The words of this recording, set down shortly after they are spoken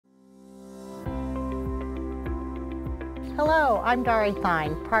Hello, I'm Dari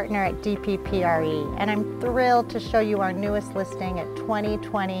Thine, partner at DPPRE, and I'm thrilled to show you our newest listing at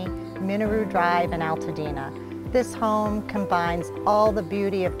 2020 Minoru Drive in Altadena. This home combines all the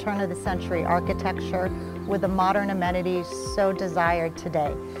beauty of turn-of-the-century architecture with the modern amenities so desired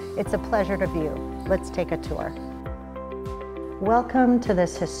today. It's a pleasure to view. Let's take a tour. Welcome to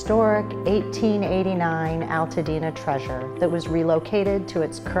this historic 1889 Altadena treasure that was relocated to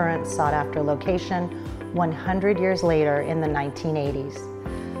its current sought-after location 100 years later in the 1980s.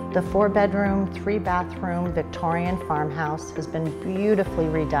 The 4-bedroom, 3-bathroom Victorian farmhouse has been beautifully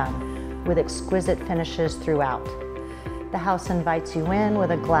redone with exquisite finishes throughout. The house invites you in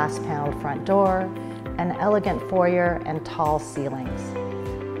with a glass-paneled front door, an elegant foyer, and tall ceilings.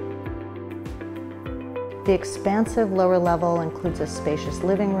 The expansive lower level includes a spacious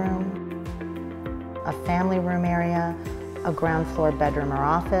living room, a family room area, a ground floor bedroom or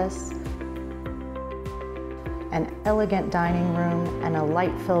office, an elegant dining room, and a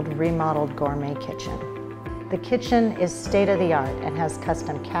light-filled remodeled gourmet kitchen. The kitchen is state-of-the-art and has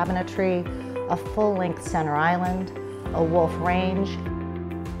custom cabinetry, a full-length center island, a Wolf range,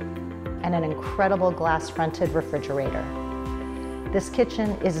 and an incredible glass-fronted refrigerator. This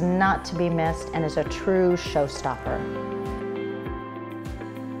kitchen is not to be missed and is a true showstopper.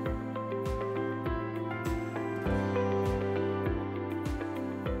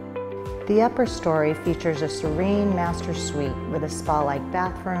 The upper story features a serene master suite with a spa-like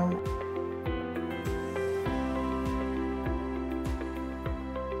bathroom,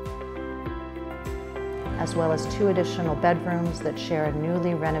 as well as 2 additional bedrooms that share a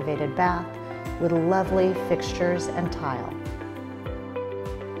newly renovated bath with lovely fixtures and tile.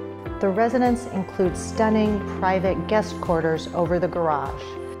 The residence includes stunning private guest quarters over the garage.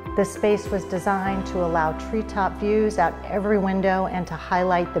 The space was designed to allow treetop views out every window and to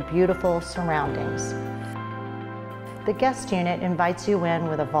highlight the beautiful surroundings. The guest unit invites you in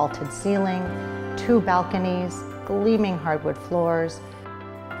with a vaulted ceiling, 2 balconies, gleaming hardwood floors,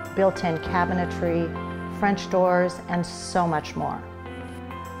 built-in cabinetry, French doors, and so much more.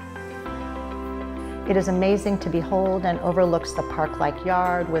 It is amazing to behold and overlooks the park-like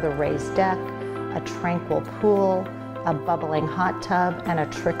yard with a raised deck, a tranquil pool, a bubbling hot tub, and a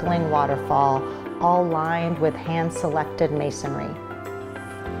trickling waterfall, all lined with hand-selected masonry.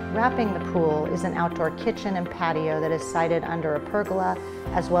 Wrapping the pool is an outdoor kitchen and patio that is sited under a pergola,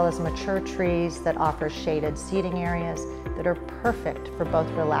 as well as mature trees that offer shaded seating areas that are perfect for both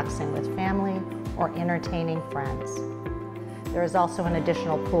relaxing with family or entertaining friends. There is also an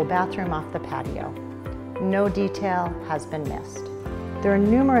additional pool bathroom off the patio. No detail has been missed. There are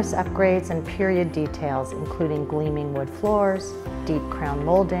numerous upgrades and period details, including gleaming wood floors, deep crown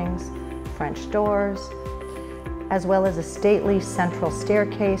moldings, French doors, as well as a stately central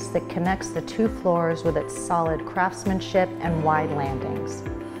staircase that connects the 2 floors with its solid craftsmanship and wide landings.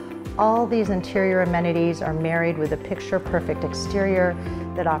 All these interior amenities are married with a picture-perfect exterior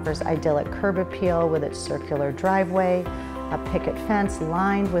that offers idyllic curb appeal with its circular driveway, a picket fence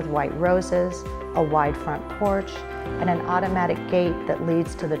lined with white roses, a wide front porch, and an automatic gate that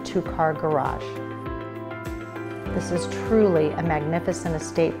leads to the 2-car garage. This is truly a magnificent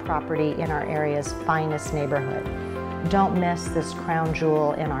estate property in our area's finest neighborhood. Don't miss this crown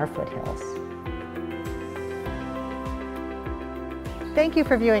jewel in our foothills. Thank you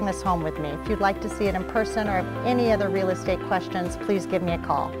for viewing this home with me. If you'd like to see it in person or have any other real estate questions, please give me a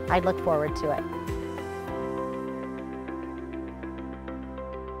call. I'd look forward to it.